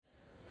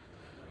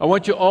I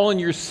want you all in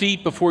your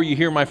seat before you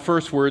hear my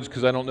first words,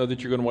 because I don't know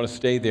that you're going to want to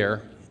stay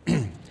there,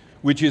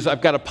 which is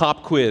I've got a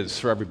pop quiz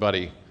for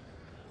everybody.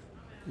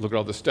 Look at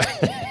all this stuff.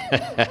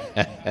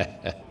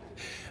 I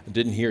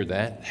didn't hear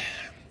that.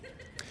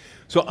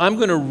 So I'm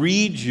going to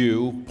read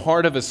you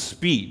part of a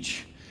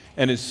speech,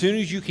 and as soon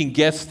as you can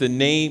guess the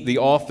name, the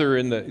author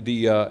in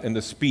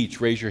the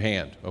speech, raise your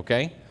hand,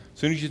 okay? As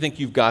soon as you think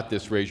you've got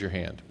this, raise your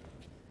hand.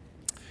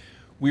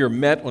 We are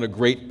met on a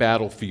great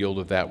battlefield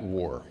of that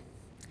war.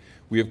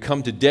 We have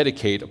come to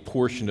dedicate a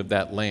portion of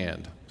that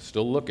land.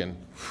 Still looking.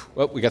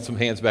 Oh, we got some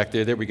hands back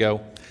there. There we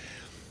go.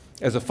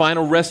 As a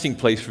final resting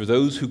place for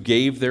those who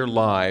gave their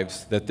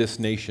lives that this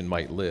nation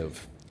might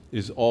live. It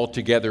is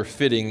altogether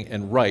fitting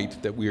and right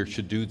that we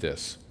should do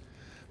this.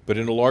 But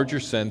in a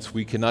larger sense,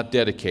 we cannot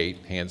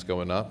dedicate, hands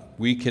going up,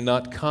 we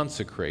cannot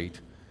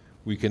consecrate,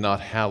 we cannot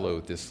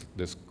hallow this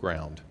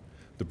ground.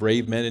 The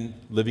brave men,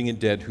 living and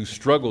dead, who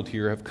struggled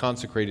here have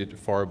consecrated it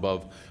far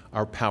above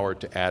our power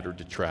to add or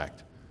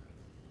detract.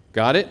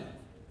 Got it?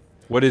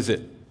 What is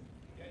it?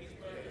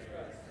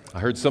 I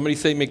heard somebody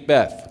say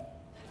Macbeth.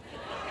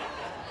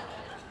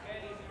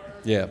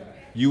 Yeah.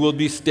 You will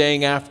be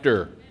staying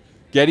after.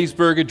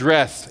 Gettysburg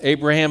Address,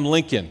 Abraham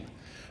Lincoln.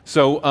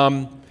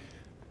 So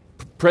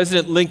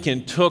President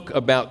Lincoln took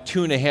about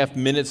 2.5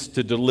 minutes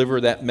to deliver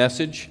that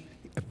message.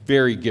 A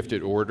very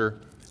gifted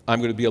orator. I'm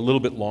going to be a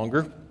little bit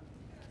longer.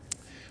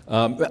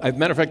 As a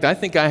matter of fact, I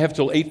think I have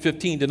till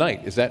 8:15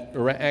 tonight. Is that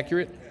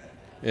accurate?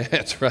 Yeah,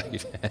 that's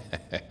right.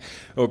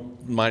 Oh,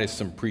 minus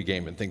some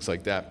pregame and things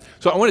like that.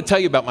 So I want to tell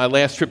you about my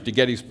last trip to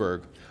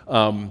Gettysburg.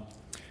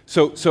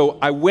 So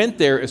I went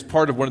there as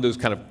part of one of those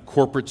kind of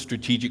corporate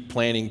strategic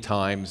planning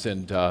times,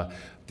 and the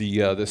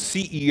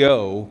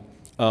CEO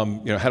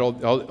had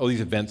all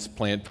these events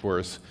planned for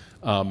us.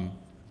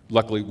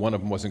 Luckily, one of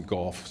them wasn't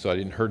golf, so I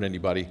didn't hurt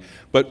anybody.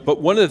 But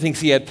one of the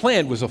things he had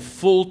planned was a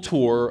full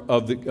tour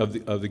of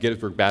the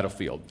Gettysburg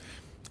battlefield.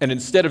 And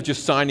instead of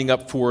just signing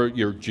up for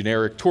your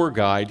generic tour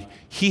guide,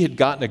 he had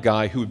gotten a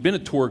guy who had been a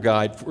tour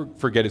guide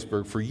for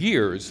Gettysburg for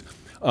years.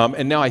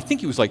 And now I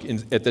think he was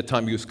at that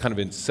time he was kind of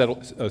in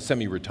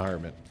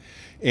semi-retirement.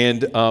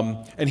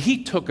 And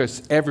he took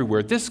us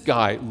everywhere. This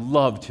guy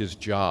loved his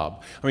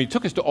job. I mean, he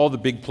took us to all the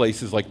big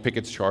places like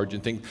Pickett's Charge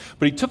and things,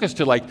 but he took us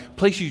to like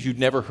places you'd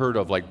never heard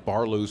of, like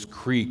Barlow's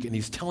Creek, and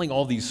he's telling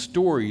all these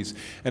stories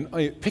and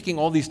picking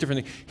all these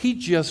different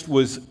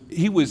things.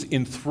 He was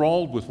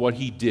enthralled with what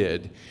he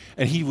did,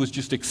 and he was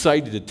just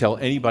excited to tell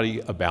anybody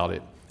about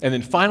it. And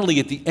then finally,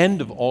 at the end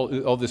of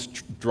all this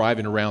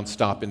driving around,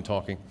 stopping,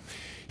 talking,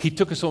 he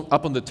took us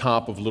up on the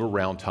top of Little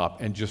Round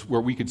Top, and just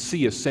where we could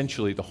see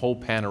essentially the whole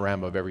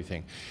panorama of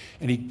everything.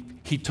 And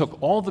he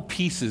took all the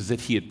pieces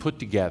that he had put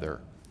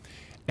together,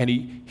 and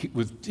he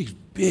with these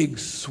big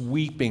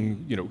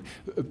sweeping,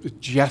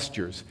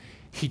 gestures,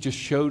 he just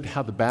showed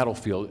how the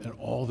battlefield and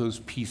all those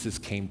pieces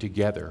came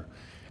together.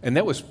 And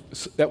that was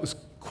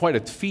quite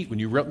a feat when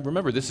you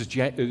remember this is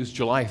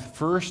July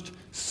 1st,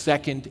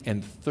 2nd,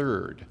 and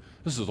 3rd.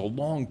 This is a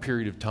long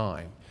period of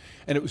time.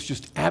 And it was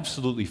just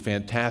absolutely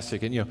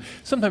fantastic. And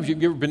sometimes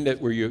you've ever been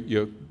where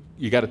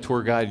you got a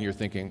tour guide and you're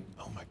thinking,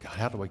 oh my God,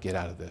 how do I get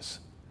out of this?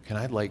 Can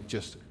I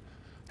just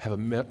have a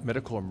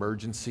medical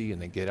emergency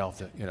and then get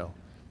out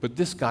But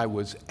this guy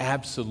was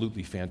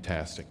absolutely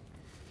fantastic.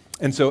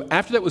 And so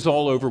after that was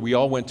all over, we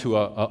all went to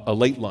a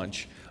late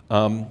lunch.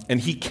 And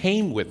he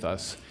came with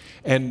us.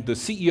 And the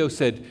CEO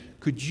said,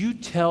 could you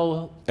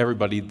tell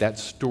everybody that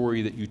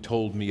story that you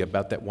told me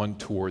about that one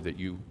tour that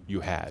you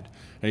had?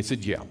 And he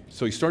said, yeah.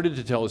 So he started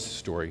to tell us the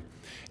story.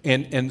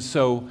 And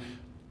so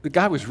the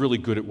guy was really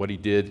good at what he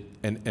did,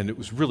 and it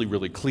was really,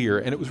 really clear.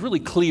 And it was really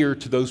clear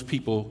to those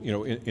people,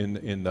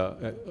 in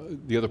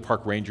the other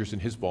park rangers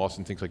and his boss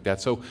and things like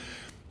that. So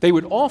they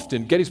would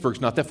often,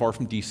 Gettysburg's not that far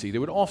from D.C., they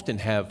would often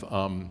have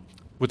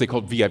what they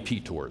called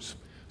VIP tours.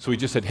 So he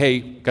just said,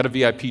 hey, got a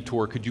VIP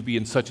tour. Could you be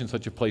in such and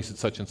such a place at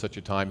such and such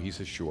a time? He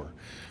says, sure.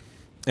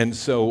 And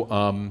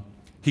so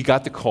he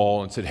got the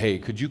call and said, hey,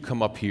 could you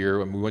come up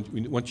here? And we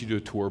want you to do a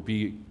tour,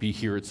 be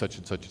here at such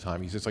and such a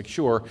time. He says,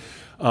 sure.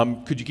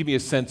 Could you give me a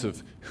sense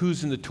of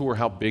who's in the tour,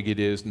 how big it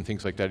is, and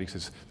things like that? He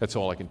says, that's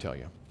all I can tell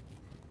you.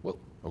 Well,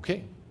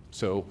 okay.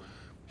 So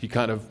he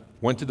kind of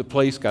went to the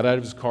place, got out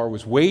of his car,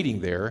 was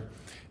waiting there.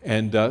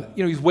 And,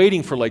 he's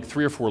waiting for like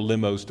 3 or 4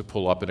 limos to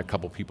pull up and a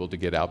couple people to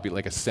get out, be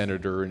like a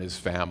senator and his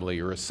family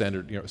or a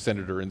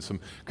senator and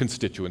some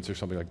constituents or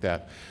something like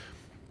that.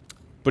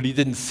 But he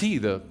didn't see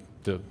the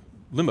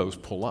limos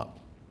pull up.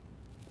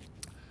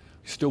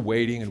 He's still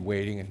waiting and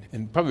waiting,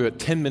 and probably about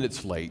 10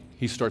 minutes late,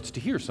 he starts to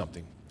hear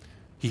something.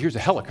 He hears a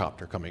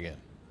helicopter coming in.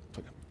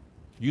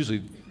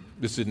 Usually,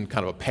 this isn't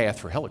kind of a path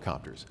for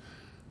helicopters.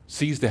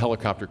 Sees the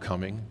helicopter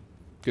coming,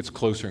 gets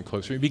closer and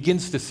closer. He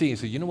begins to see and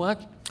says, you know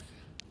what?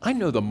 I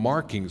know the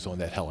markings on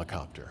that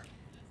helicopter.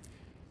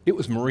 It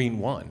was Marine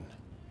One.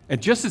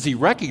 And just as he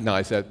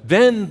recognized that,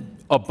 then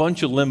a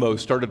bunch of limos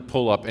started to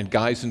pull up, and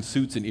guys in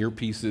suits and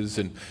earpieces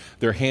and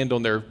their hand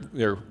on their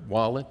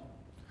wallet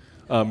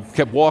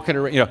kept walking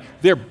around.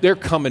 They're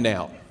coming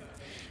out.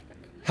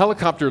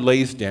 Helicopter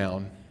lays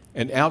down,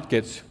 and out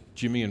gets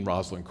Jimmy and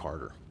Rosalind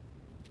Carter.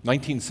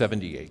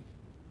 1978.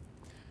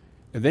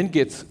 And then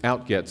gets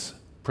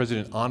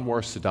President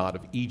Anwar Sadat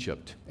of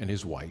Egypt and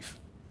his wife,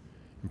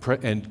 and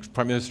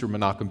Prime Minister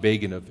Menachem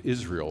Begin of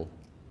Israel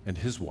and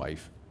his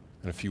wife,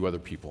 and a few other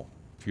people,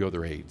 a few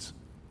other aides.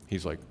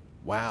 He's like,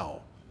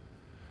 wow.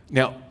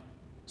 Now,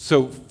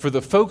 so for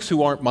the folks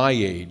who aren't my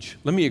age,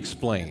 let me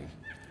explain.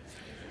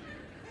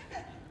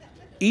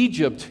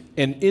 Egypt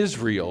and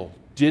Israel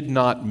did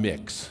not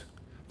mix.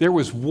 There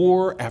was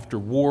war after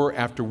war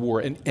after war,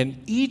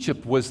 and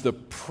Egypt was the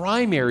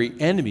primary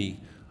enemy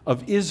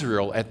of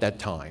Israel at that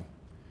time.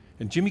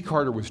 And Jimmy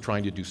Carter was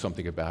trying to do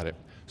something about it.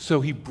 So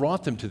he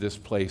brought them to this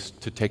place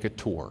to take a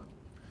tour.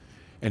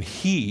 And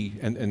he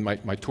and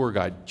my tour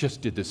guide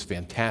just did this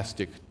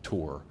fantastic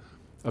tour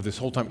of this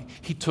whole time.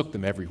 He took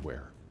them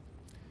everywhere.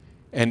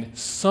 And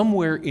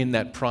somewhere in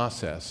that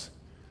process,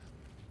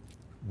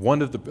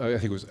 one of the, I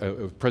think it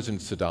was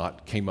President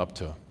Sadat, came up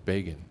to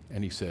Begin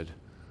and he said,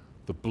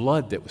 the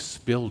blood that was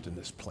spilled in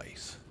this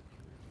place,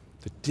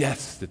 the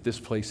deaths that this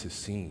place has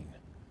seen,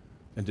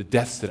 and the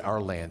deaths that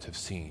our lands have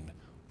seen,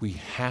 we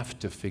have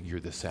to figure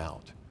this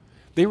out.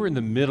 They were in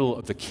the middle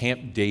of the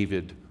Camp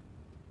David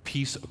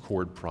peace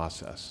accord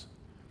process.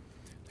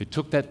 They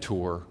took that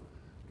tour,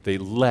 they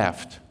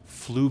left,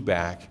 flew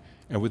back,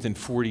 and within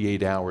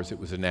 48 hours it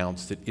was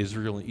announced that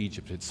Israel and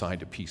Egypt had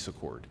signed a peace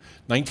accord.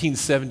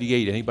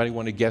 1978, anybody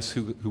want to guess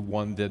who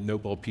won the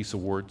Nobel Peace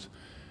Awards?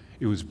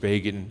 It was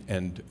Begin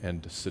and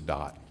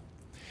Sadat.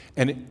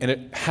 And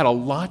it had a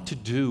lot to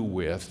do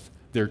with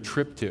their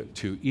trip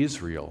to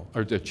Israel,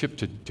 or their trip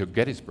to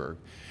Gettysburg,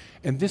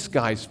 and this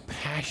guy's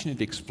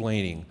passionate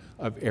explaining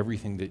of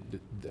everything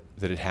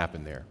that had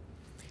happened there.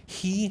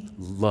 He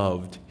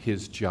loved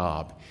his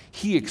job.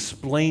 He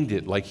explained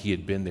it like he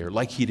had been there,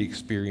 like he'd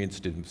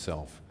experienced it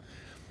himself.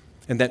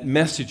 And that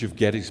message of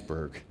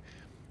Gettysburg,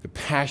 the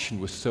passion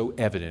was so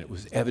evident, it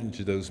was evident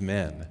to those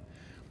men,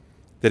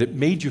 that it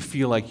made you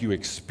feel like you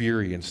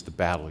experienced the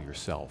battle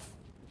yourself.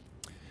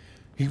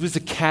 He was the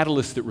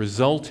catalyst that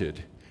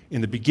resulted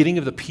in the beginning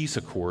of the peace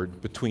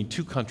accord between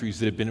two countries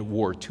that had been at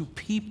war, two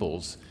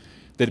peoples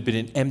that had been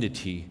in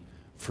enmity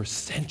for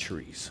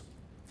centuries.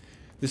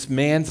 This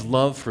man's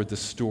love for the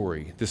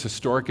story, this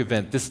historic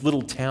event, this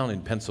little town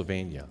in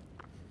Pennsylvania,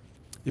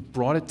 it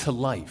brought it to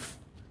life.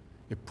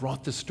 It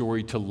brought the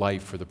story to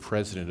life for the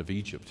president of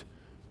Egypt,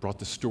 brought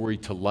the story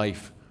to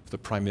life for the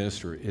prime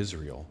minister of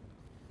Israel.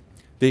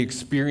 They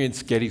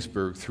experienced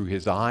Gettysburg through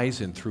his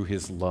eyes and through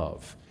his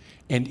love,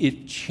 and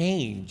it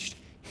changed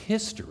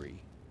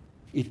history.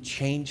 It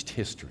changed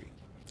history.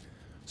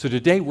 So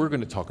today we're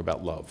going to talk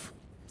about love,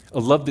 a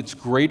love that's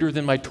greater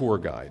than my tour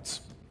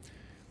guides.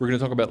 We're going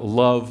to talk about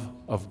love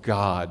of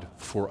God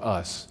for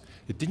us.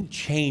 It didn't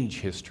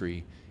change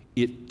history,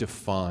 it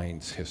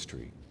defines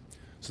history.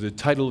 So the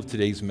title of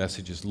today's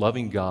message is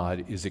Loving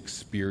God is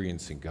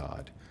Experiencing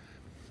God.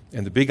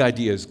 And the big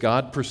idea is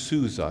God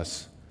pursues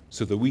us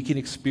so that we can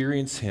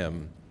experience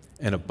Him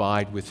and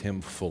abide with Him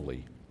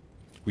fully.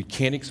 We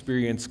can't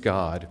experience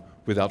God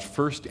without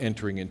first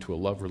entering into a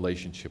love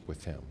relationship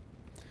with Him.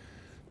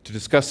 To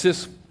discuss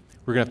this,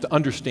 we're going to have to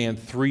understand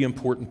three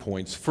important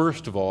points.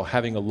 First of all,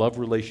 having a love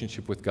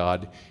relationship with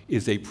God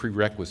is a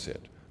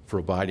prerequisite for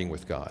abiding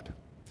with God.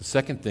 The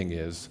second thing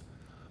is,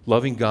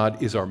 loving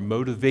God is our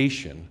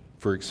motivation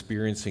for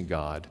experiencing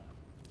God.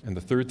 And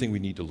the third thing we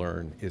need to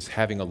learn is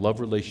having a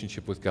love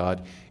relationship with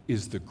God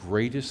is the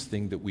greatest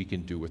thing that we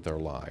can do with our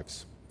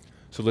lives.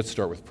 So let's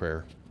start with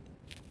prayer.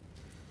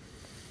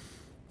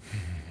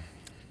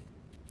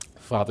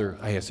 Father,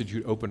 I ask that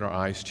you'd open our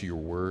eyes to your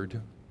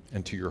word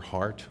and to your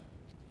heart.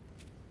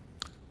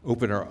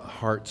 Open our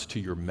hearts to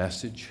your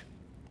message.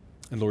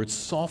 And Lord,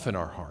 soften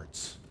our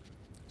hearts.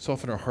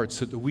 Soften our hearts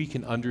so that we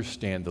can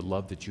understand the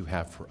love that you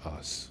have for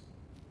us.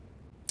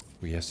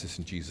 We ask this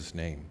in Jesus'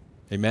 name.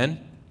 Amen?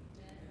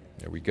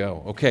 There we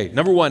go. Okay,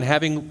 number one,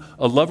 having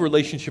a love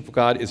relationship with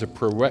God is a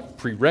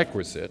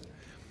prerequisite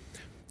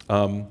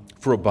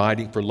for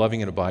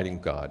loving and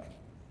abiding God.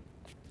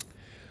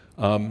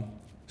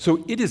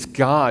 So it is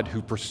God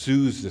who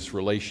pursues this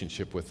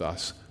relationship with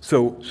us.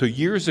 So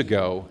years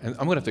ago, and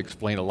I'm going to have to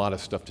explain a lot of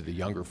stuff to the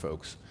younger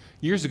folks.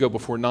 Years ago,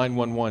 before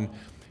 9/11,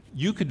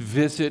 you could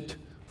visit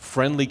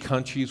friendly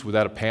countries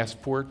without a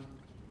passport,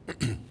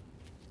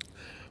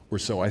 or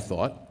so I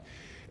thought.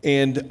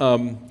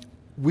 And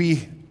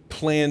we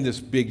planned this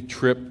big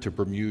trip to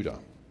Bermuda.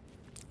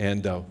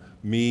 And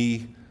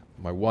me,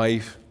 my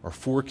wife, our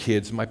 4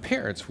 kids, and my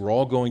parents were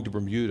all going to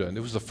Bermuda. And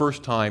it was the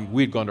first time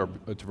we had gone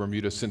to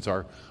Bermuda since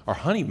our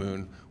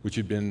honeymoon, which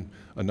had been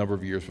a number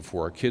of years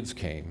before our kids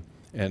came.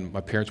 And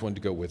my parents wanted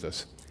to go with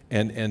us.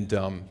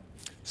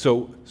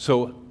 So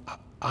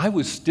I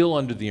was still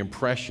under the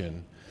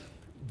impression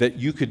that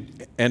you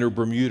could enter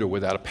Bermuda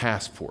without a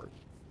passport.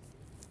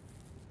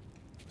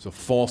 It was a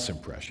false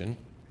impression.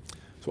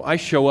 So I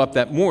show up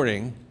that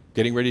morning,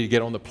 getting ready to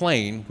get on the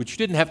plane, which you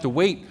didn't have to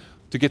wait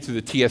to get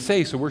through the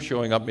TSA, so we're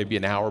showing up maybe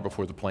an hour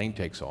before the plane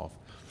takes off.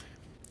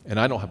 And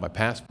I don't have my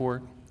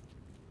passport.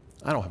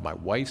 I don't have my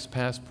wife's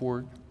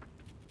passport.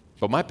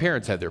 But my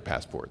parents had their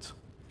passports.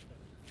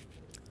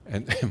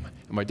 And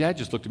my dad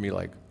just looked at me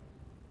like,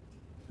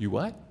 You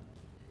what?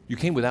 You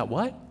came without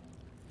what?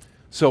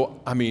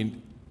 So, I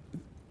mean,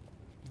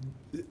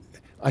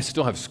 I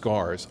still have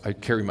scars. I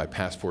carry my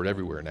passport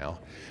everywhere now.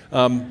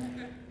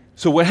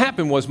 So what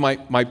happened was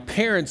my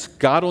parents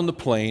got on the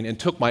plane and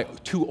took my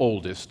two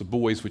oldest, the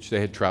boys, which they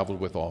had traveled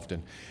with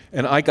often,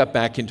 and I got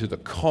back into the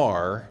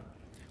car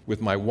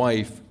with my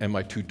wife and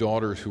my two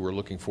daughters who were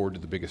looking forward to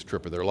the biggest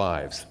trip of their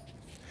lives.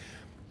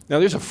 Now,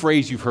 there's a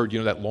phrase you've heard,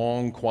 that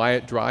long,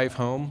 quiet drive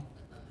home.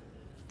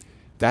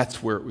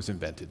 That's where it was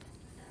invented.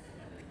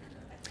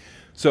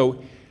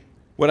 So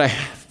when I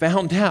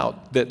found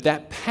out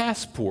that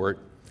passport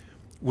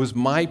was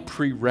my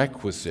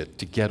prerequisite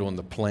to get on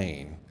the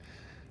plane,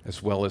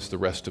 as well as the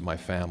rest of my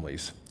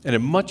family's. And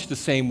in much the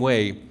same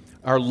way,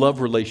 our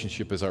love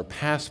relationship is our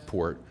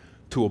passport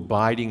to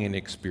abiding and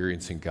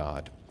experiencing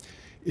God.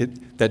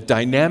 That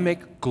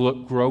dynamic,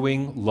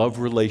 growing love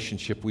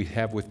relationship we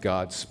have with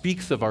God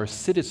speaks of our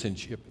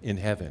citizenship in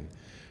heaven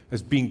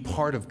as being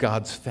part of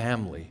God's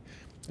family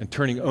and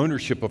turning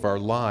ownership of our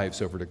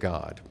lives over to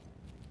God.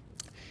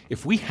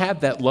 If we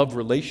have that love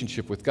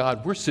relationship with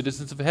God, we're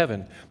citizens of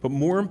heaven, but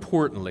more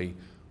importantly,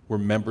 we're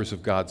members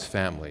of God's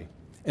family.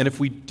 And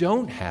if we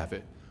don't have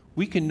it,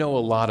 we can know a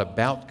lot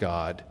about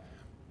God,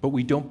 but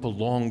we don't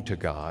belong to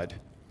God,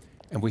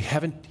 and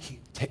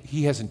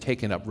He hasn't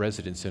taken up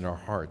residence in our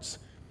hearts,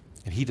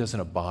 and He doesn't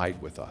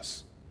abide with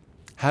us.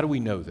 How do we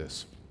know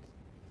this?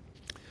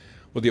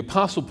 Well, the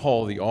Apostle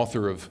Paul, the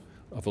author of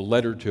a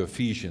letter to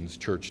Ephesians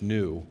church,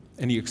 knew,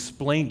 and he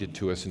explained it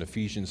to us in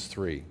Ephesians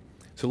 3.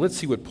 So let's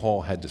see what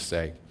Paul had to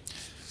say.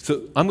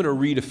 So I'm going to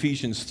read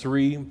Ephesians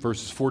 3,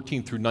 verses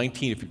 14 through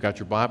 19. If you've got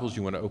your Bibles,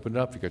 you want to open it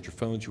up. If you've got your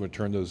phones, you want to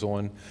turn those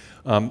on.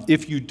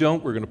 If you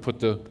don't, we're going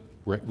to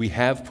we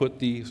have put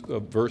the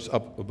verse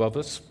up above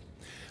us.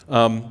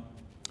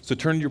 So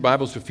turn your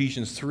Bibles to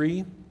Ephesians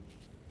 3,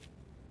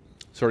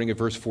 starting at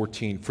verse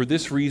 14. For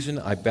this reason,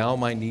 I bow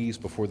my knees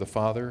before the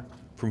Father,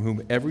 from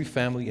whom every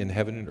family in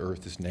heaven and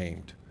earth is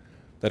named,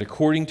 that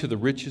according to the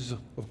riches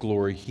of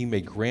glory, He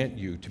may grant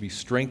you to be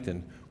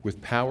strengthened with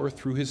power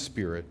through His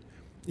Spirit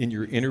in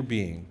your inner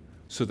being,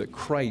 so that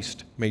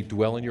Christ may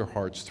dwell in your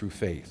hearts through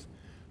faith,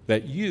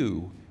 that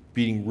you,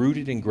 being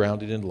rooted and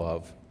grounded in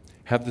love,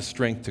 have the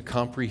strength to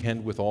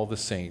comprehend with all the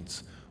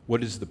saints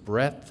what is the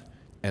breadth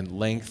and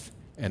length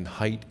and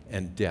height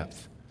and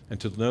depth, and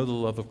to know the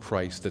love of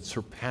Christ that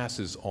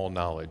surpasses all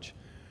knowledge,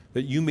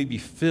 that you may be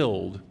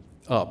filled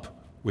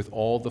up with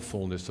all the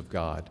fullness of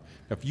God.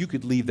 Now, if you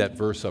could leave that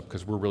verse up,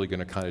 because we're really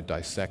going to kind of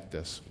dissect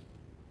this.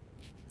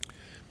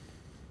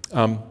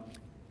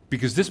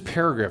 Because this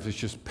paragraph is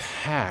just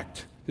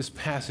packed, this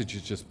passage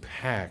is just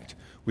packed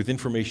with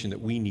information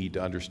that we need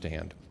to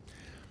understand.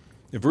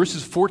 In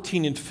verses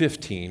 14 and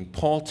 15,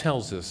 Paul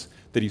tells us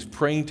that he's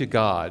praying to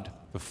God,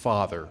 the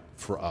Father,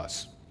 for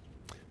us.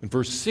 In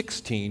verse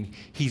 16,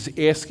 he's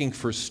asking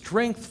for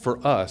strength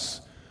for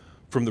us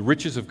from the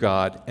riches of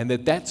God, and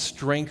that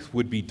strength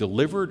would be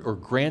delivered or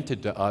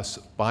granted to us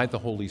by the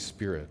Holy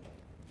Spirit.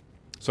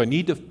 So I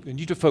need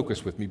to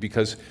focus with me,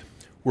 because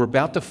we're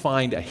about to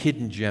find a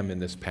hidden gem in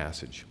this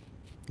passage.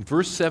 In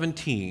verse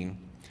 17,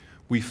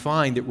 we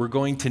find that we're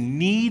going to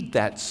need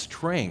that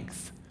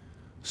strength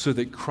so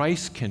that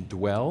Christ can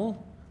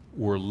dwell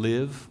or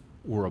live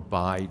or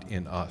abide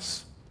in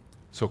us.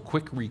 So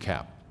quick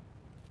recap.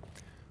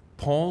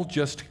 Paul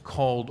just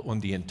called on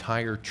the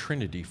entire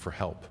Trinity for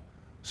help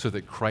so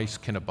that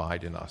Christ can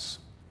abide in us.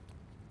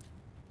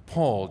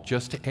 Paul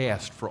just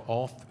asked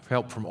for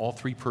help from all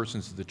three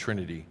persons of the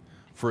Trinity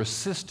for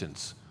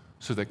assistance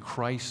so that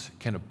Christ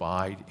can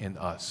abide in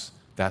us.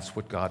 That's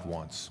what God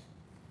wants.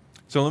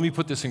 So let me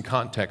put this in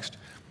context.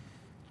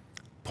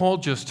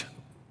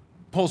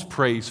 Paul's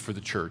prays for the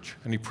church,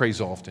 and he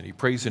prays often. He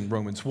prays in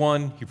Romans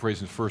 1, he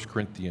prays in 1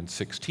 Corinthians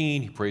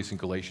 16, he prays in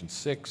Galatians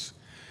 6,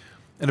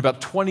 and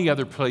about 20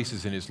 other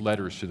places in his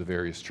letters to the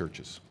various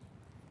churches.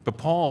 But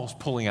Paul's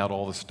pulling out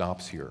all the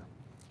stops here.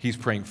 He's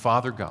praying,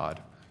 Father God,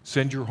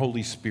 send your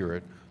Holy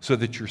Spirit so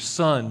that your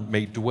Son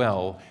may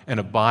dwell and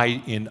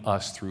abide in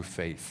us through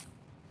faith.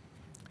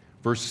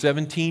 Verse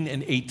 17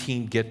 and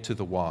 18 get to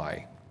the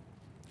why.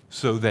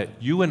 So that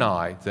you and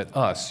I,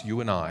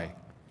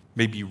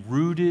 may be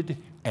rooted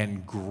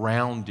and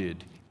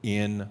grounded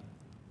in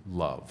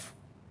love.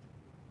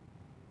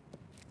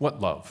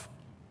 What love?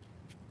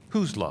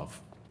 Whose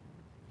love?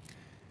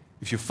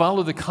 If you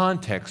follow the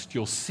context,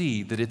 you'll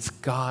see that it's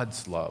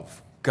God's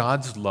love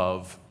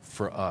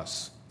for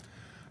us.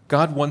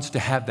 God wants to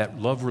have that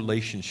love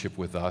relationship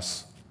with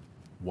us.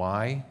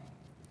 Why?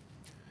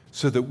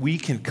 So that we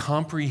can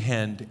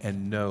comprehend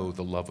and know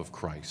the love of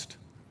Christ.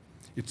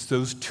 It's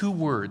those two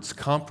words,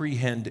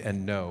 comprehend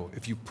and know.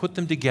 If you put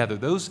them together,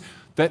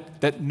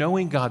 that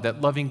knowing God,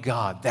 that loving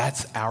God,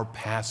 that's our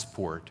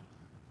passport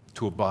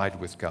to abide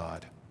with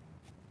God.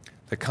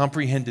 The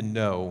comprehend and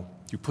know,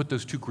 you put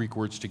those two Greek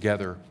words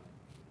together,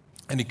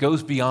 and it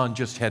goes beyond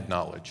just head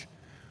knowledge.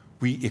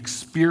 We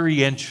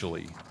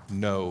experientially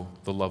know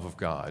the love of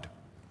God.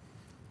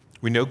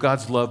 We know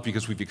God's love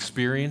because we've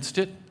experienced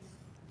it.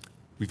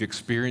 We've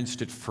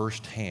experienced it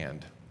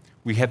firsthand.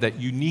 We have that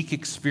unique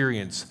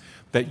experience,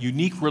 that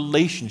unique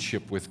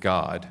relationship with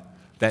God,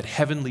 that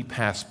heavenly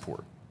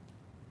passport.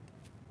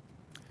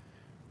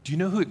 Do you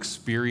know who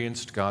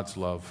experienced God's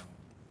love?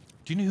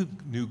 Do you know who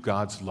knew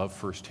God's love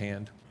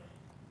firsthand?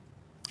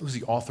 It was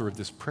the author of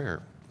this prayer.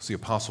 It was the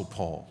Apostle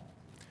Paul.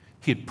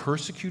 He had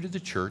persecuted the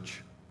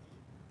church.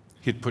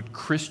 He had put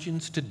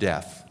Christians to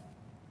death.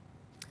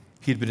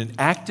 He had been an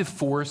active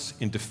force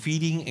in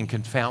defeating and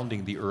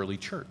confounding the early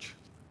church.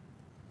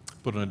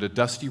 But on a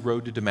dusty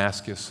road to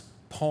Damascus,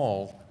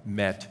 Paul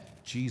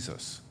met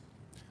Jesus.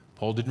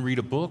 Paul didn't read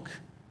a book,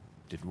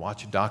 didn't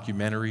watch a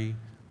documentary.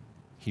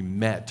 He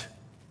met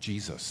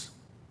Jesus.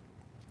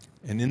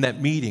 And in that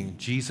meeting,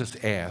 Jesus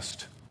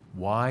asked,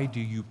 "Why do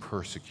you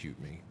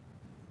persecute me?"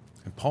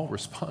 And Paul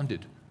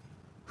responded,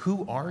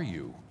 "Who are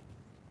you?"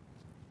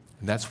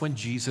 And that's when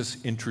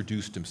Jesus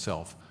introduced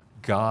himself.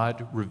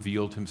 God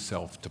revealed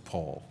himself to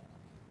Paul.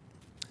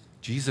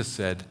 Jesus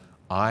said,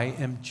 "I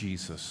am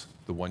Jesus,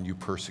 the one you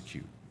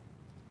persecute."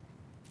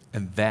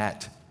 And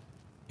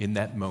in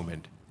that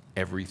moment,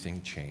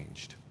 everything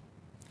changed.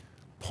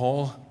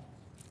 Paul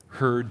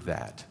heard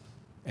that,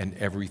 and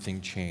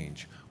everything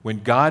changed.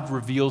 When God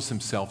reveals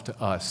himself to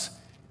us,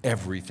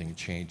 everything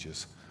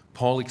changes.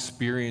 Paul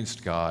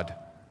experienced God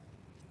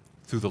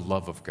through the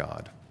love of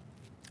God.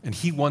 And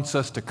he wants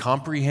us to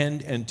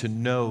comprehend and to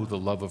know the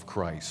love of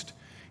Christ.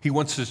 He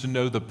wants us to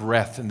know the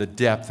breadth and the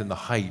depth and the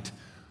height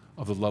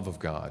of the love of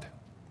God.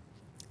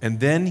 And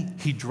then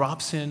he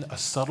drops in a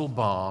subtle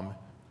bomb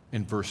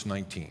in verse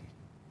 19.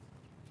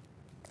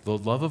 The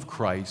love of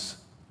Christ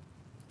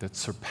that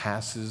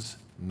surpasses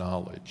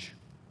knowledge.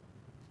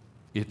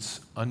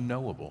 It's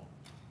unknowable.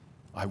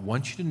 I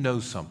want you to know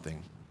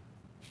something,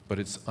 but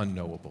it's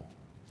unknowable.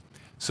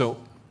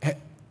 So,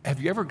 have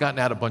you ever gotten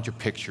out a bunch of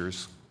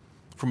pictures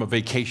from a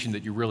vacation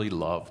that you really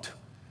loved,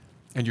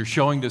 and you're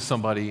showing to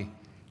somebody,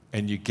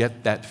 and you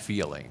get that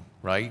feeling,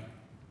 right?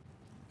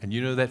 And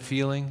you know that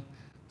feeling?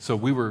 So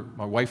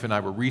my wife and I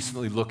were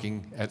recently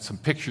looking at some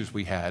pictures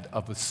we had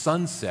of a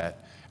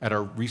sunset at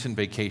our recent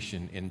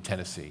vacation in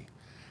Tennessee.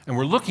 And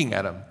we're looking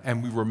at them,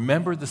 and we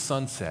remember the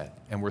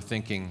sunset, and we're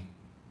thinking,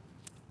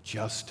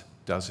 just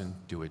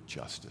doesn't do it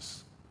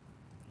justice.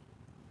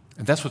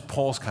 And that's what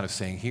Paul's kind of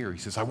saying here. He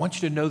says, I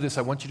want you to know this,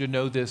 I want you to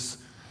know this.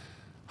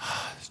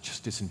 It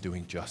just isn't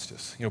doing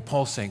justice. You know,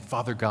 Paul's saying,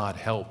 Father God,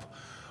 help.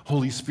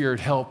 Holy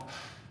Spirit, help.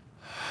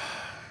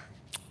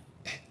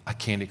 I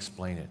can't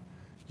explain it.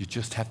 You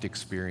just have to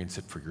experience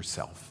it for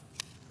yourself.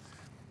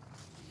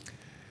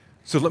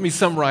 So let me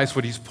summarize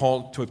what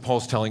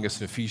Paul's telling us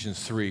in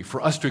Ephesians 3.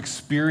 For us to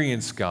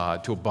experience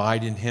God, to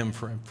abide in Him,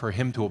 for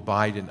Him to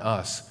abide in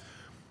us,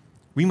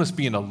 we must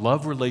be in a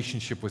love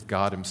relationship with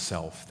God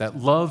Himself. That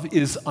love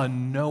is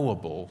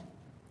unknowable.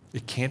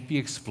 It can't be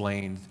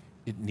explained.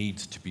 It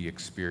needs to be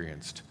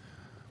experienced.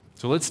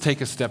 So let's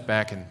take a step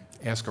back and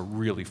ask a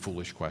really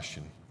foolish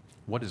question.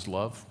 What is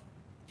love?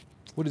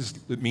 What does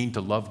it mean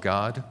to love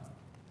God?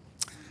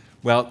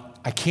 Well,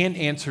 I can't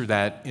answer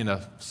that in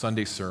a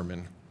Sunday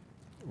sermon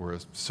or a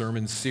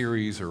sermon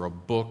series or a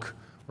book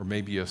or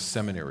maybe a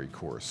seminary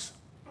course.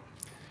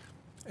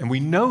 And we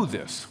know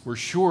this, we're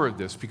sure of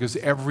this, because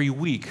every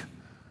week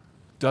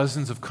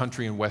dozens of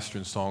country and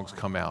western songs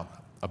come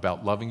out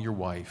about loving your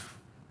wife,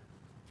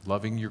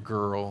 loving your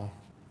girl,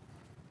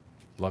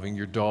 loving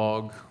your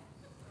dog,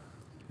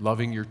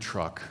 loving your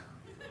truck.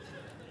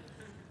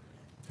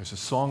 There's a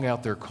song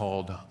out there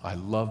called I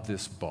Love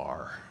This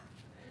Bar.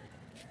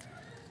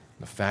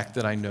 The fact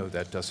that I know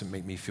that doesn't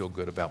make me feel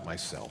good about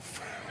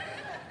myself.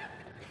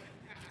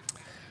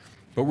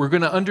 But we're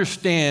going to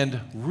understand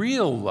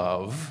real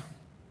love.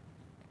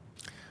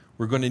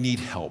 We're going to need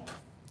help.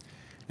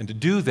 And to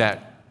do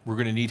that, we're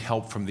going to need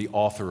help from the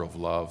author of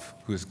love,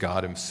 who is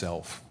God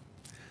Himself,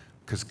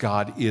 because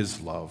God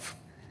is love.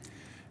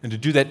 And to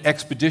do that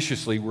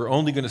expeditiously, we're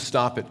only going to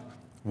stop at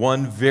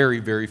one very,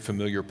 very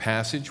familiar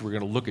passage. We're going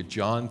to look at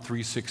John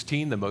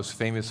 3:16, the most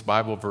famous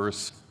Bible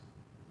verse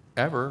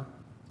ever.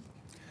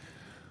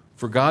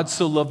 For God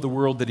so loved the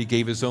world that He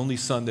gave His only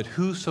Son, that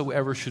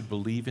whosoever should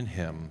believe in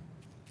Him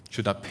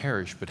should not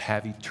perish, but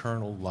have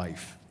eternal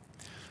life.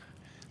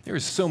 There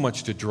is so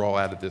much to draw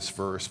out of this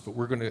verse, but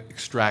we're going to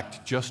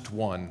extract just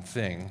one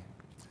thing.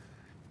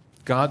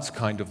 God's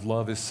kind of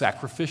love is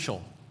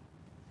sacrificial.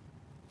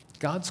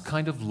 God's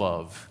kind of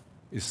love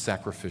is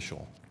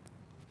sacrificial.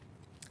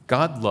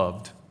 God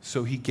loved,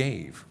 so He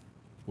gave.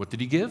 What did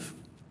He give?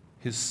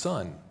 His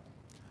Son.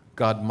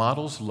 God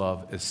models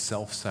love as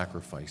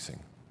self-sacrificing.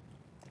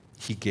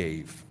 He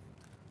gave.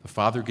 The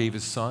Father gave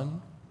His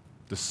Son.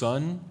 The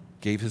Son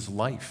gave His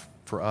life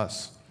for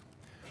us.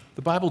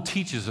 The Bible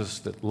teaches us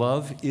that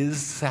love is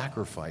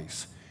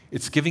sacrifice.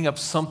 It's giving up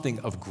something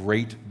of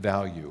great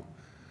value.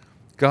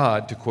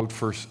 God, to quote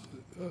 1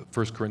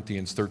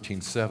 Corinthians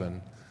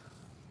 13:7,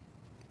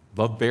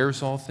 love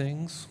bears all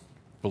things,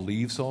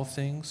 believes all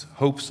things,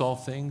 hopes all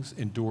things,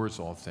 endures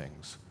all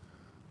things.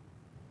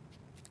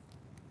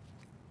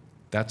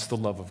 That's the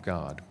love of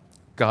God.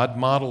 God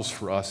models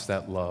for us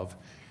that love.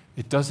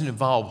 It doesn't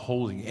involve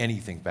holding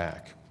anything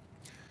back.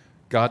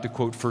 God, to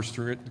quote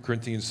 1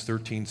 Corinthians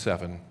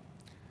 13:7,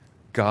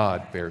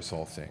 God bears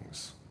all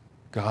things.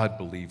 God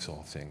believes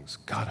all things.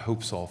 God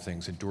hopes all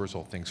things, endures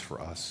all things for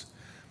us.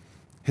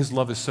 His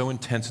love is so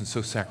intense and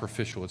so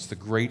sacrificial. It's the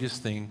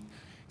greatest thing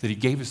that he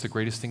gave us, the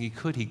greatest thing he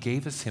could. He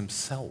gave us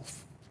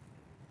himself.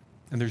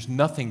 And there's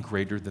nothing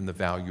greater than the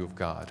value of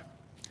God.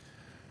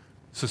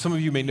 So some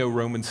of you may know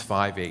Romans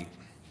 5:8.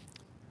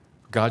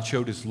 God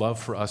showed his love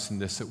for us in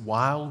this, that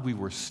while we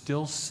were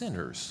still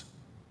sinners,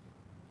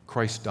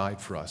 Christ died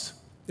for us.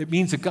 It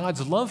means that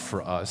God's love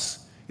for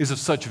us is of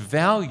such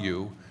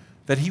value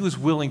that he was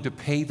willing to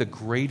pay the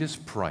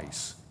greatest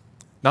price.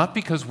 Not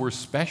because we're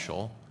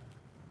special,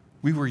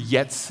 we were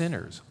yet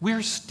sinners.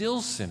 We're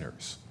still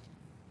sinners.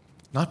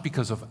 Not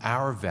because of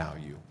our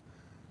value,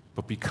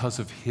 but because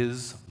of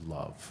his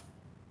love.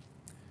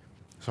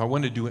 So I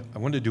want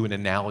to do an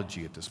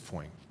analogy at this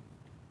point.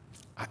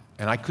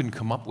 And I couldn't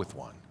come up with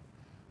one.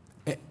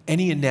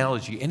 Any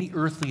analogy, any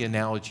earthly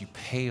analogy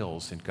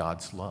pales in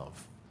God's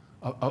love.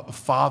 A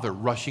father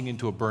rushing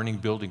into a burning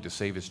building to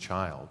save his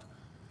child.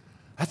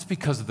 That's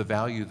because of the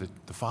value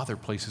that the father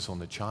places on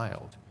the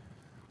child.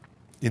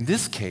 In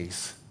this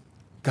case,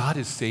 God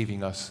is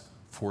saving us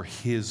for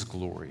his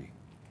glory.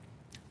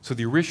 So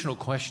the original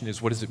question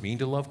is, what does it mean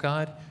to love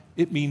God?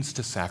 It means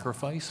to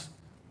sacrifice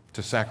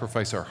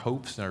our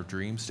hopes and our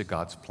dreams to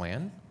God's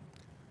plan.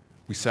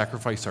 We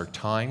sacrifice our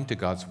time to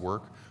God's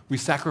work. We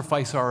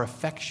sacrifice our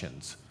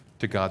affections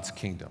to God's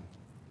kingdom.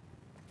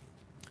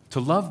 To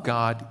love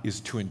God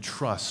is to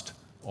entrust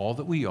all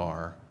that we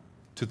are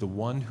to the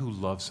one who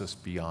loves us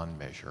beyond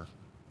measure.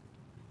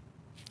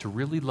 To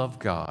really love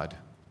God,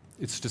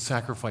 it's to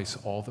sacrifice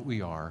all that we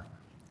are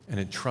and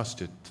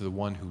entrust it to the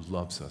one who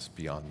loves us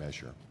beyond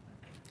measure.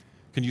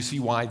 Can you see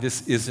why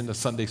this isn't a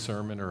Sunday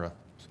sermon or a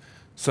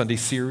Sunday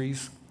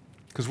series?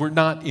 Because we're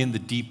not in the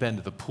deep end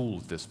of the pool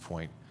at this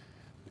point.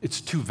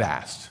 It's too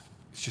vast.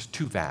 It's just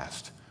too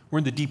vast. We're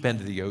in the deep end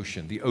of the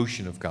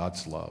ocean of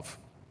God's love.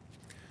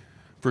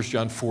 1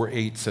 John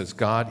 4:8 says,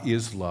 God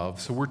is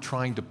love. So we're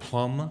trying to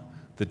plumb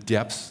the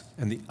depths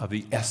of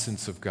the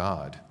essence of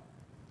God.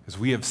 As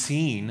we have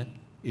seen,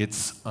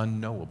 it's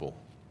unknowable.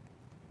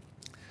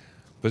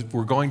 But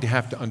we're going to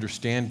have to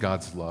understand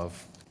God's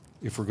love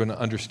if we're going to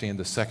understand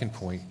the second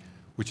point,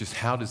 which is,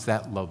 how does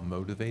that love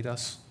motivate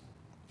us?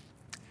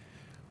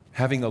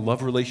 Having a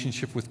love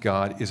relationship with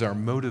God is our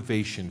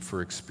motivation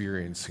for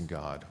experiencing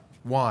God.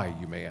 Why,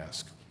 you may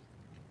ask?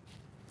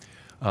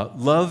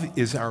 Love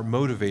is our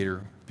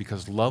motivator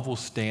because love will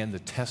stand the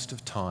test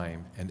of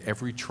time and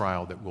every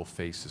trial that we'll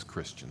face as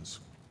Christians.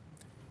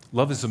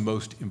 Love is the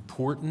most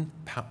important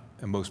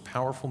and most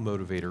powerful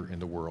motivator in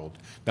the world.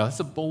 Now, that's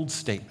a bold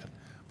statement,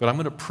 but I'm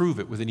going to prove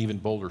it with an even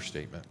bolder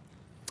statement.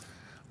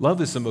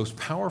 Love is the most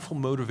powerful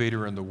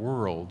motivator in the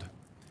world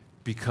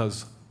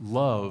because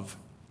love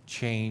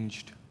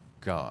changed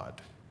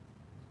God.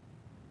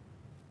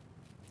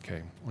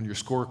 Okay, on your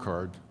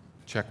scorecard,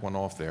 check one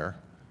off there.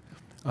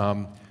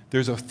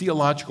 There's a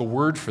theological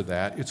word for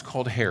that. It's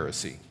called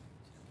heresy.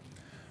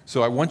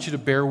 So I want you to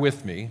bear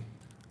with me.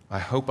 I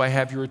hope I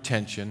have your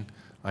attention.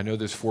 I know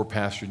there's 4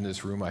 pastors in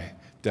this room. I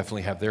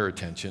definitely have their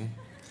attention.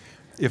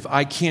 If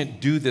I can't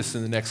do this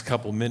in the next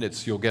couple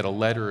minutes, you'll get a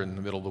letter in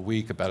the middle of the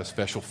week about a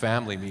special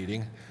family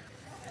meeting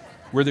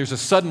where there's a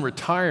sudden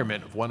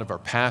retirement of one of our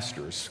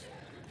pastors.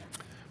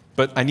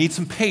 But I need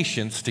some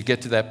patience to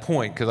get to that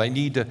point because I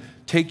need to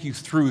take you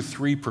through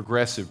 3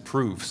 progressive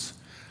proofs.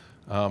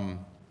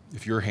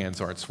 If your hands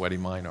aren't sweaty,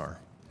 mine are.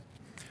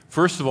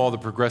 First of all, the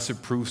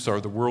progressive proofs are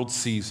the world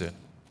sees it.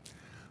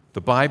 The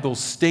Bible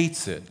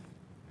states it,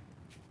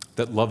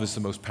 that love is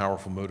the most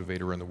powerful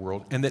motivator in the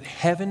world, and that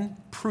heaven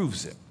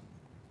proves it.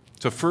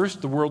 So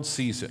first, the world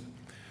sees it.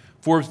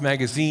 Forbes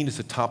magazine is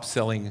a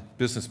top-selling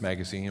business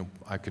magazine,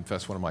 I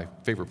confess one of my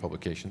favorite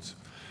publications.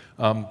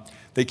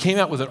 They came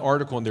out with an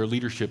article in their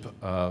leadership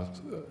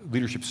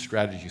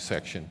strategy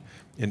section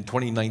in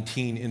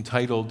 2019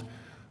 entitled,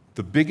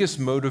 "The Biggest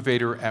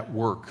Motivator at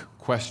Work, ?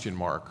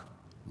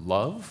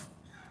 Love?"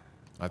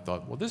 I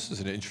thought, well, this is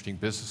an interesting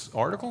business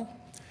article.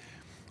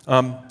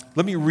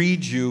 Let me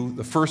read you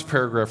the first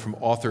paragraph from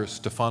author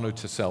Stefano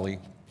Toselli.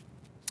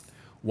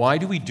 "Why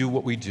do we do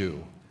what we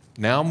do?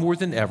 Now more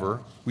than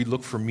ever, we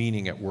look for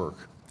meaning at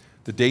work.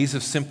 The days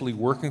of simply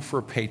working for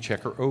a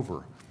paycheck are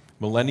over.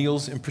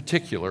 Millennials in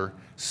particular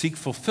seek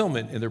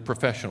fulfillment in their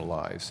professional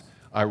lives.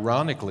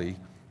 Ironically,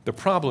 the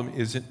problem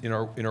in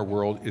our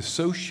world is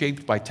so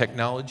shaped by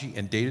technology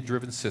and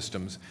data-driven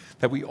systems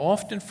that we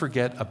often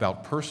forget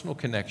about personal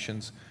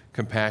connections,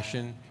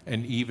 compassion,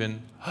 and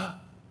even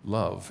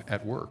love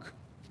at work."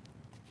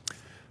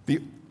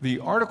 The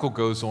article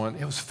goes on,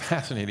 it was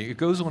fascinating. It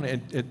goes on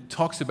and it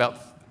talks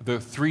about the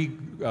 3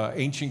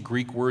 ancient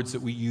Greek words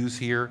that we use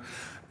here,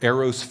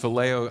 eros,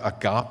 phileo,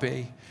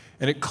 agape,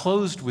 and it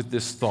closed with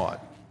this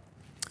thought.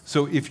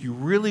 So if you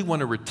really want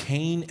to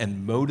retain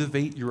and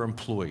motivate your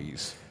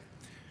employees,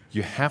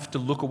 you have to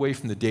look away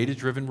from the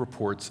data-driven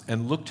reports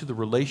and look to the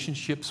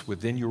relationships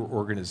within your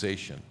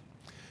organization.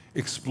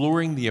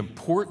 Exploring the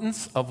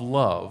importance of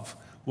love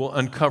will will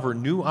uncover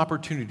new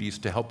opportunities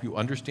to help you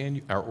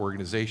understand our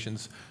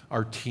organizations,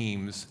 our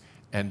teams,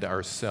 and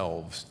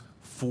ourselves.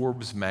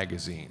 Forbes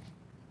magazine.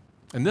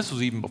 And this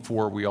was even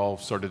before we all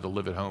started to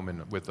live at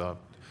home with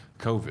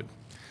COVID.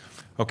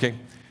 Okay,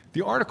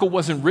 the article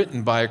wasn't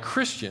written by a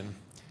Christian,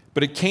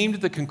 but it came to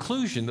the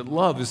conclusion that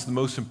love is the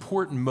most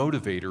important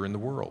motivator in the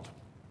world.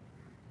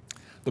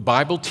 The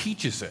Bible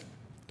teaches it.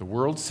 The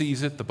world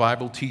sees it. The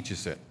Bible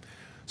teaches it.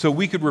 So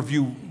we could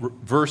review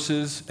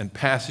verses and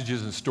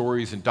passages and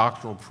stories and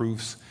doctrinal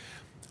proofs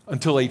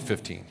until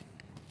 8:15.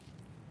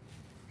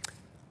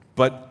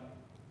 But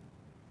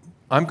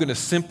I'm going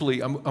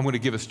to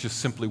give us just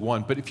simply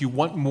one. But if you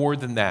want more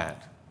than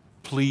that,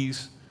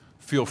 please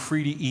feel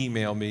free to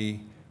email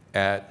me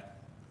at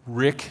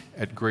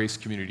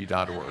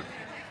rick@gracecommunity.org.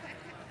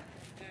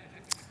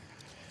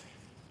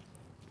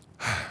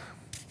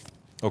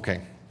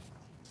 Okay.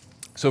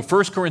 So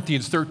 1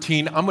 Corinthians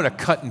 13, I'm going to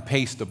cut and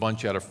paste a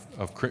bunch out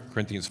of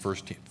Corinthians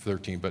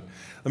 13, but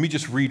let me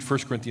just read 1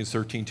 Corinthians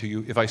 13 to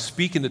you. If I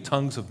speak in the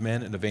tongues of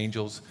men and of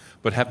angels,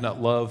 but have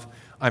not love,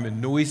 I'm a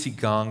noisy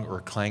gong or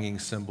a clanging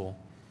cymbal.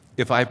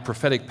 If I have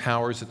prophetic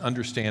powers and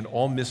understand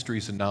all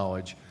mysteries and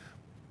knowledge,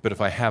 but if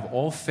I have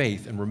all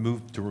faith and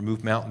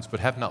remove mountains,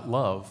 but have not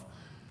love,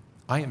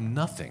 I am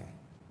nothing.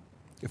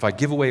 If I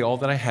give away all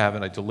that I have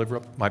and I deliver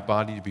up my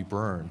body to be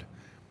burned,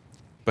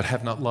 but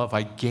have not love,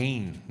 I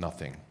gain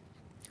nothing.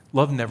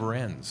 Love never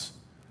ends.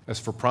 As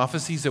for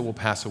prophecies, they will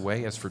pass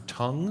away. As for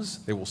tongues,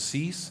 they will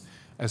cease.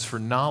 As for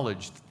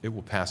knowledge, it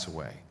will pass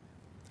away.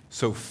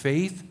 So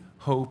faith,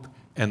 hope,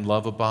 and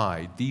love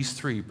abide, these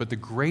three, but the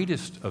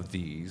greatest of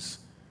these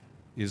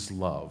is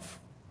love.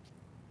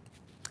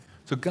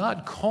 So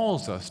God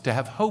calls us to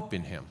have hope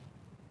in him.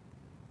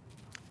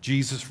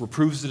 Jesus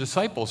reproves the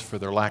disciples for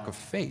their lack of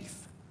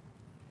faith.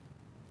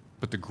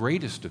 But the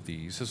greatest of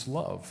these is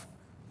love.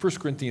 1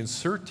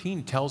 Corinthians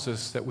 13 tells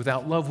us that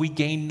without love, we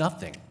gain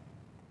nothing.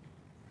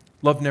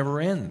 Love never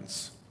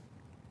ends.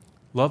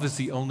 Love is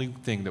the only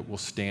thing that will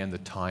stand the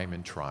time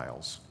and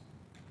trials.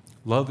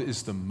 Love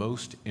is the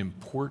most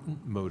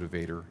important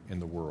motivator in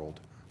the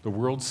world. The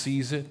world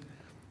sees it,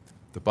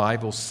 the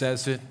Bible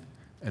says it,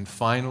 and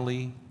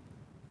finally,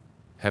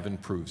 heaven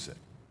proves it.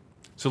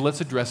 So let's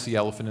address the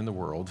elephant in the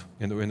world,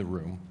 in the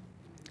room,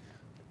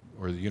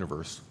 or the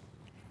universe.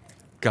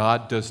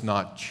 God does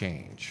not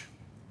change.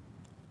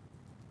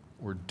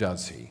 Or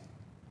does he?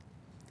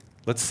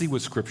 Let's see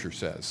what Scripture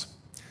says.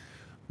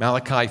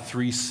 Malachi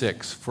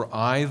 3:6, for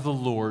I, the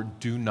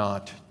Lord, do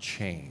not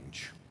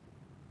change.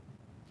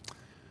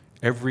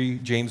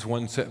 James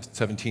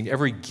 1:17,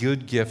 every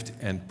good gift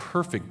and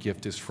perfect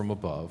gift is from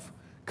above,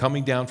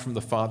 coming down from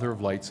the Father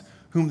of lights,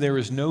 whom there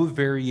is no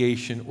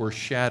variation or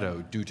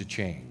shadow due to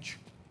change.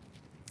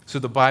 So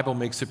the Bible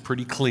makes it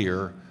pretty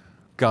clear,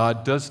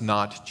 God does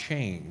not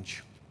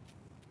change.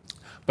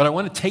 But I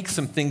want to take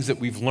some things that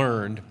we've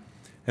learned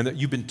and that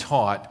you've been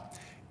taught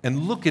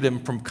and look at them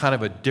from kind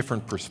of a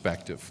different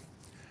perspective.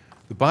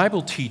 The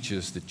Bible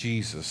teaches that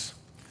Jesus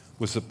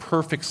was the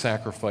perfect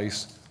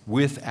sacrifice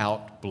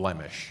without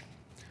blemish.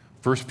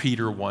 1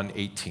 Peter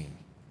 1:18.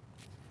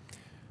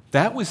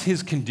 That was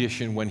his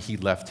condition when he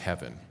left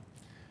heaven.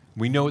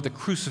 We know the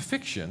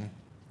crucifixion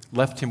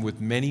left him with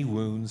many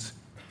wounds.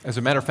 As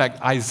a matter of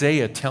fact,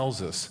 Isaiah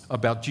tells us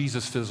about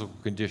Jesus' physical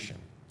condition.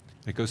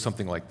 It goes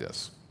something like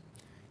this.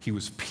 He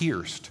was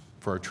pierced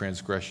for our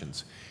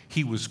transgressions.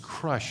 He was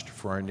crushed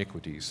for our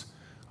iniquities.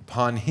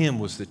 Upon him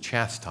was the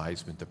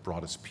chastisement that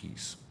brought us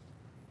peace.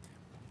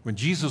 When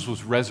Jesus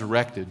was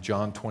resurrected,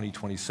 John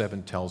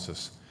 20:27 tells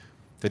us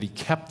that he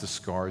kept the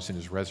scars in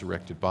his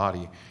resurrected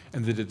body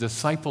and that the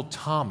disciple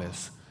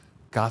Thomas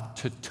got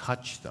to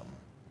touch them.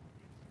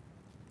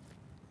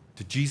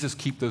 Did Jesus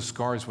keep those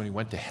scars when he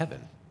went to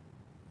heaven?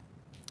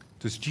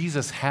 Does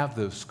Jesus have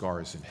those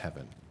scars in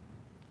heaven?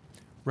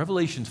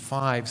 Revelation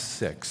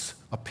 5:6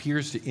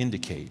 appears to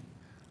indicate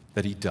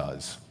that he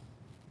does.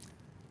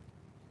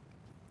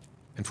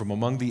 And from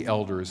among the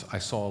elders, I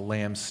saw a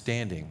lamb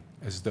standing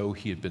as though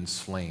he had been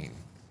slain.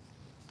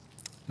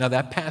 Now,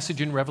 that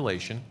passage in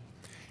Revelation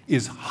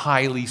is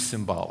highly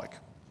symbolic.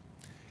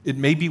 It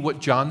may be what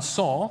John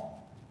saw,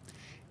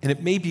 and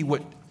it may be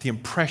what the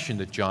impression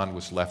that John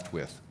was left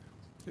with.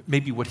 It may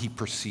be what he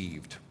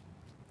perceived.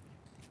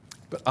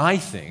 But I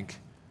think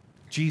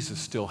Jesus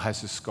still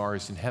has his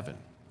scars in heaven.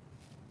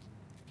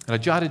 And I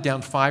jotted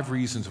down 5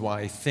 reasons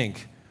why I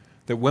think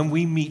that when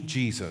we meet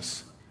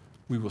Jesus,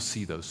 we will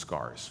see those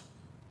scars.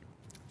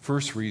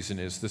 First reason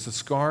is that the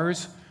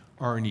scars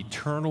are an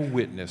eternal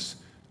witness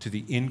to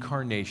the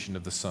incarnation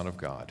of the Son of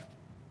God.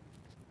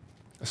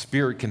 A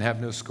spirit can have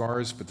no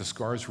scars, but the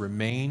scars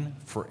remain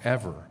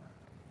forever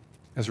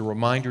as a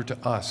reminder to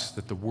us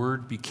that the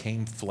Word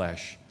became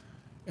flesh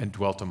and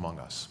dwelt among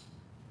us.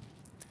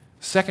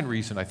 Second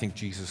reason I think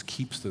Jesus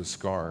keeps those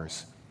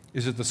scars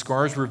is that the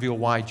scars reveal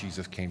why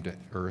Jesus came to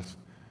earth,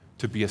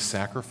 to be a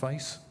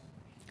sacrifice.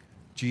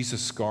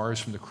 Jesus'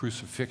 scars from the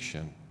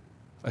crucifixion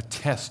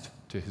attest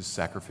to his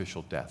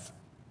sacrificial death.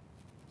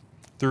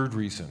 Third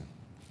reason,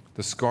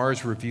 the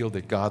scars reveal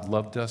that God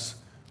loved us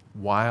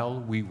while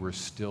we were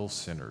still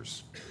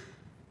sinners.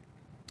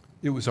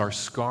 It was our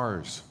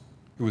scars.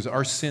 It was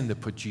our sin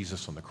that put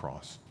Jesus on the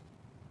cross.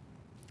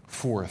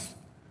 Fourth,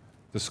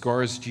 the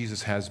scars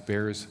Jesus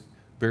bears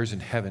in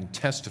heaven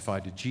testify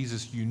to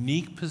Jesus'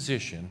 unique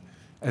position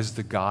as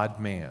the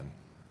God-man,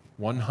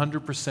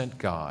 100%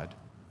 God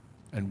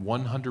and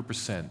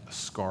 100% a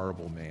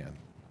scarable man.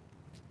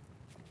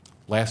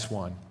 Last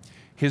one,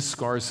 his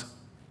scars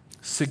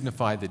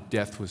signify that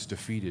death was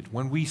defeated.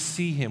 When we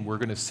see him, we're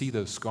going to see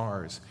those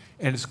scars,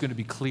 and it's going to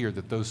be clear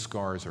that those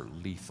scars are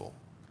lethal.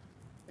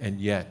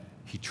 And yet,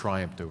 he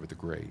triumphed over the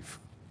grave.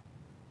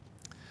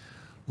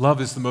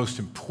 Love is the most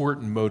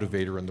important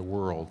motivator in the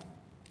world.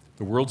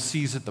 The world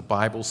sees it, the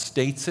Bible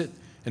states it,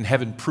 and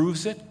heaven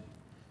proves it,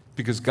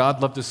 because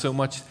God loved us so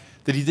much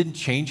that he didn't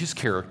change his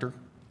character,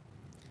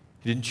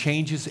 he didn't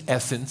change his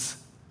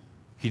essence,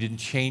 he didn't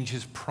change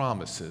his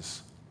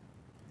promises.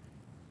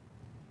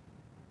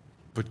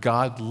 But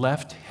God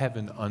left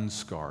heaven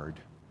unscarred,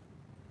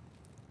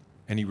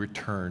 and he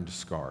returned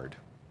scarred.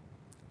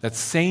 That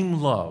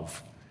same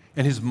love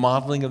and his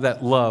modeling of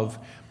that love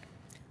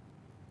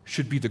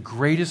should be the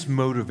greatest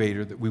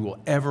motivator that we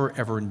will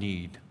ever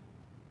need.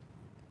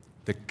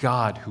 The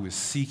God who is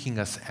seeking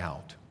us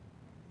out,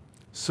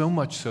 so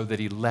much so that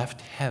he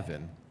left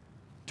heaven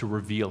to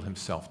reveal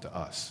himself to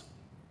us.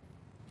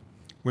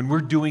 When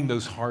we're doing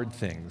those hard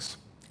things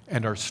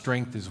and our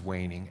strength is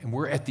waning and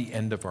we're at the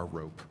end of our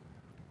rope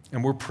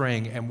and we're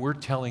praying and we're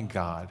telling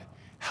God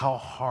how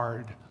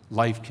hard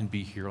life can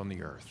be here on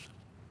the earth,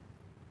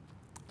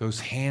 those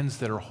hands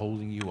that are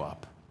holding you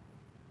up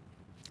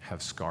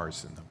have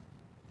scars in them.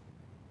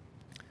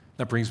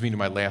 That brings me to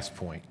my last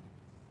point.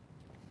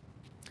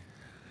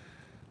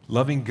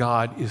 Loving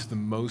God is the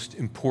most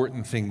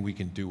important thing we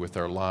can do with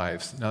our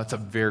lives. Now, that's a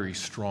very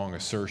strong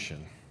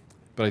assertion,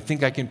 but I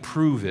think I can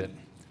prove it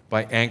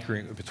by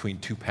anchoring it between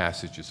two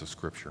passages of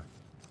Scripture.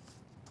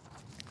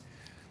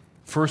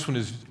 First one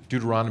is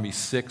Deuteronomy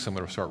 6. I'm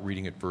going to start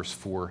reading at verse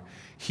 4.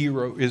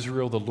 Hear, O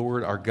Israel, the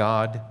Lord our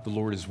God, the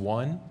Lord is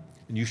one,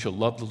 and you shall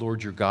love the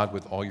Lord your God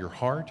with all your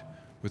heart,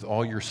 with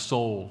all your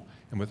soul,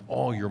 and with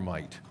all your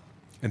might.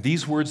 And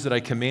these words that I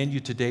command you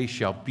today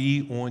shall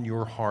be on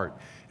your heart,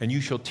 and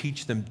you shall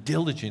teach them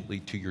diligently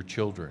to your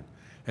children,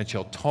 and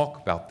shall talk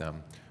about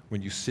them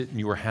when you sit in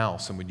your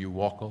house and when you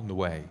walk on the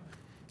way,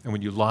 and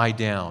when you lie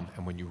down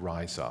and when you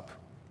rise up.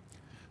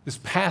 This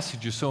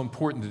passage is so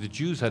important that the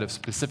Jews had a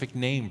specific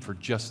name for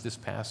just this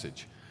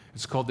passage.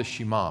 It's called the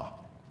Shema.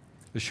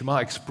 The Shema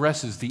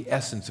expresses the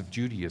essence of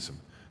Judaism,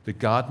 that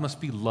God must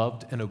be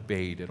loved and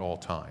obeyed at all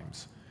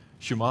times.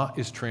 Shema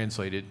is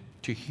translated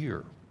to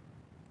hear.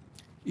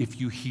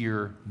 If you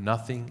hear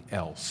nothing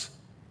else,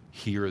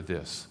 hear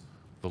this.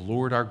 The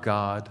Lord our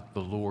God, the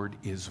Lord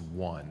is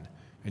one,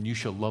 and you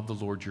shall love the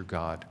Lord your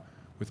God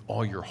with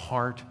all your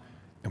heart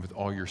and with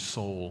all your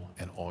soul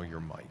and all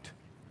your might.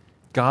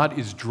 God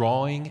is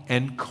drawing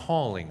and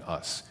calling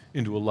us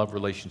into a love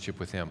relationship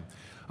with him,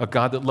 a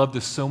God that loved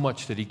us so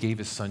much that he gave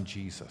his son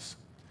Jesus.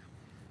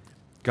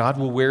 God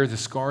will wear the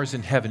scars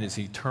in heaven as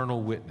an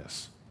eternal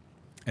witness,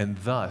 and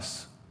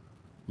thus,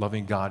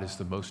 loving God is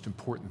the most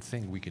important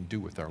thing we can do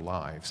with our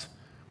lives.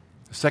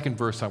 The second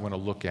verse I want to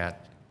look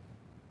at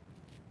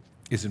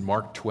is in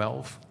Mark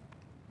 12.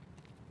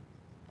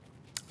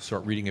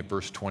 Start reading at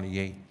verse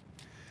 28.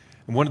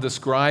 And one of the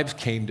scribes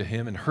came to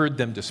him and heard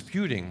them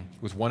disputing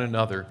with one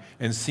another,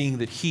 and seeing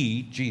that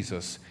he,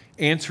 Jesus,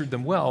 answered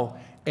them well,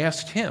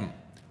 asked him,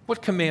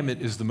 "What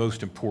commandment is the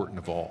most important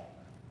of all?"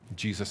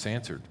 Jesus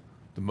answered,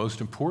 "The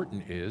most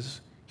important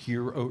is,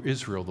 Hear, O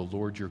Israel, the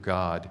Lord your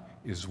God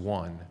is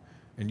one,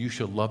 and you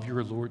shall love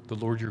the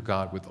Lord your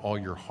God with all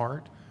your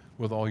heart,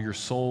 with all your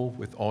soul,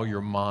 with all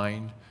your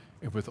mind,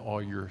 and with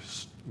all your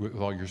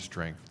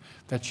strength."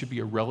 That should be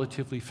a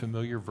relatively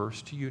familiar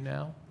verse to you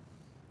now.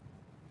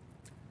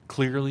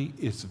 Clearly,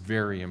 it's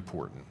very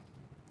important.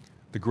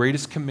 The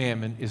greatest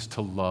commandment is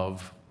to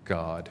love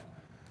God.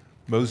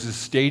 Moses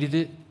stated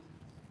it,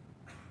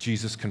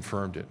 Jesus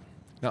confirmed it.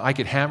 Now, I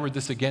could hammer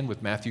this again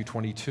with Matthew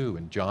 22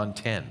 and John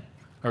 10,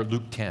 or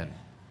Luke 10.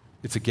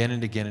 It's again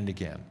and again and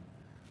again.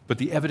 But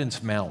the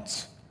evidence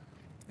mounts,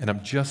 and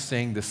I'm just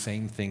saying the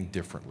same thing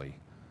differently.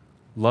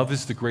 Love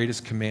is the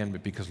greatest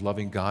commandment because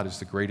loving God is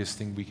the greatest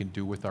thing we can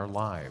do with our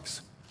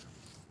lives.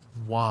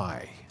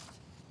 Why?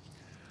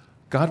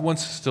 God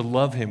wants us to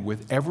love him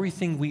with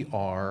everything we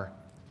are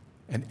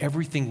and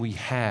everything we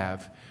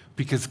have,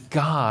 because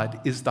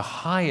God is the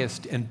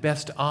highest and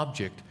best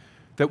object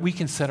that we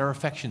can set our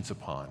affections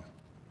upon.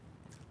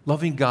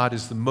 Loving God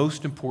is the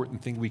most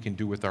important thing we can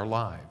do with our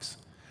lives,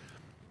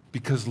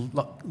 because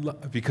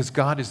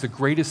God is the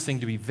greatest thing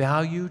to be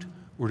valued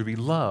or to be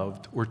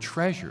loved or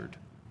treasured.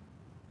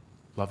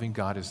 Loving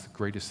God is the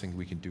greatest thing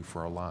we can do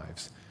for our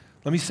lives.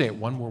 Let me say it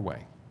one more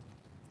way.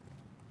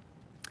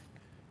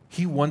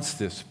 He wants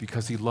this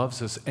because he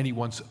loves us, and he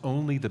wants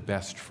only the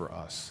best for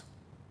us.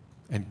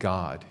 And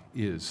God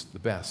is the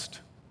best.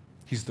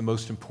 He's the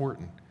most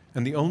important,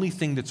 and the only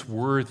thing that's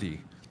worthy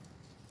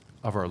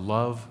of our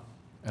love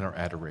and our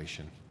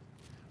adoration.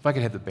 If I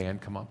could have the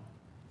band come up.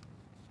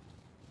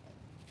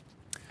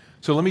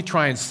 So let me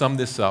try and sum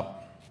this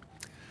up.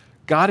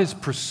 God is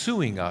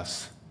pursuing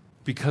us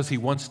because he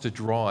wants to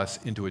draw us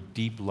into a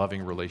deep,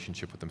 loving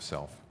relationship with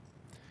himself.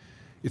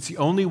 It's the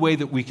only way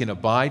that we can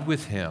abide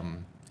with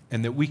him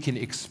and that we can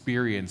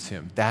experience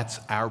him. That's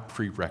our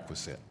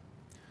prerequisite.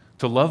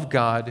 To love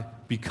God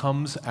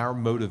becomes our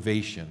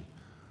motivation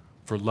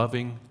for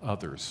loving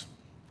others.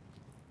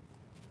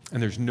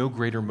 And there's no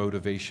greater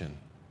motivation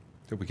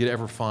that we could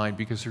ever find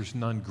because there's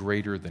none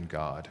greater than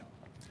God.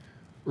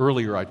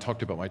 Earlier, I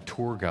talked about my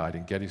tour guide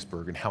in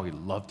Gettysburg and how he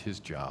loved his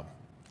job.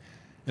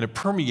 And it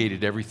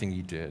permeated everything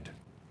he did.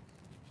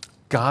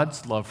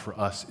 God's love for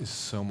us is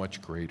so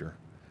much greater.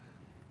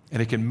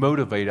 And it can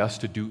motivate us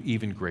to do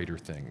even greater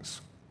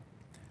things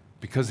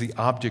because the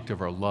object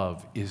of our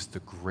love is the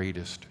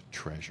greatest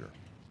treasure.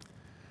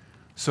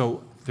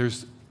 So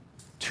there's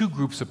two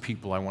groups of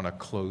people I want to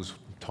close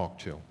and talk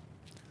to.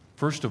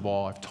 First of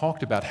all, I've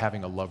talked about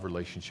having a love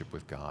relationship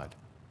with God.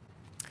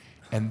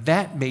 And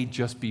that may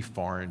just be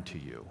foreign to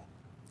you.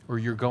 Or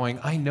you're going,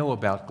 I know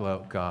about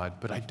God,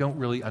 but I don't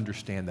really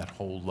understand that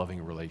whole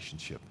loving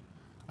relationship.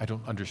 I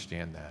don't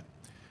understand that.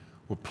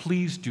 Well,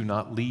 please do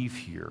not leave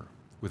here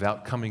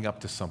without coming up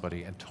to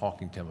somebody and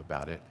talking to them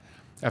about it.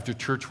 After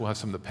church, we'll have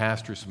some of the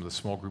pastors, some of the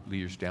small group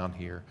leaders down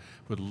here.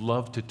 Would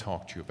love to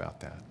talk to you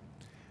about that.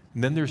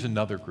 And then there's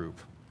another group.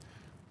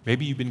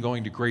 Maybe you've been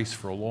going to Grace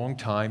for a long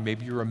time.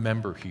 Maybe you're a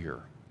member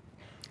here.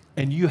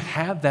 And you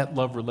have that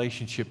love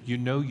relationship. You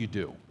know you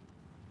do.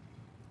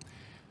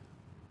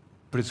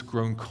 But it's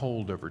grown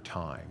cold over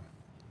time.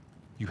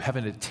 You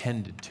haven't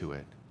attended to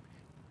it.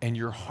 And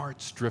your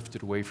heart's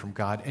drifted away from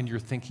God. And you're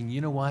thinking, you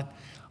know what?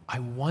 I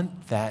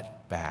want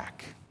that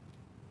back.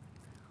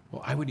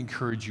 Well, I would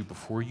encourage you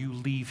before you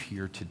leave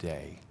here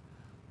today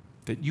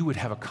that you would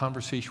have a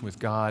conversation with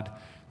God,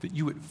 that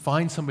you would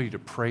find somebody to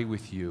pray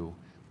with you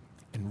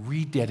and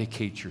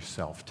rededicate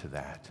yourself to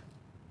that.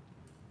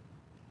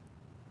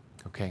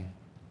 Okay?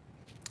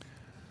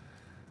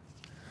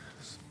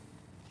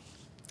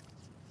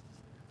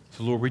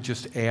 So, Lord, we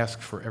just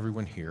ask for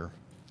everyone here,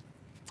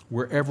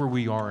 wherever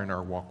we are in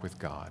our walk with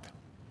God,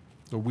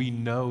 Lord, we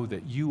know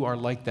that you are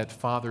like that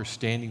father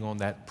standing on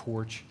that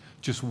porch,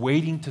 just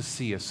waiting to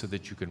see us so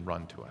that you can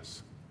run to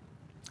us.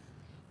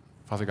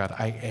 Father God,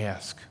 I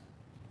ask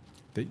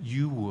that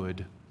you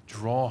would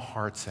draw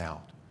hearts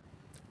out,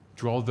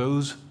 draw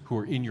those who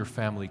are in your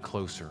family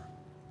closer,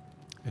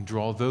 and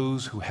draw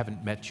those who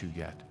haven't met you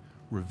yet.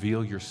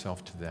 Reveal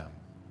yourself to them.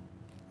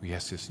 We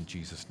ask this in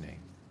Jesus' name.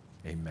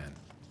 Amen.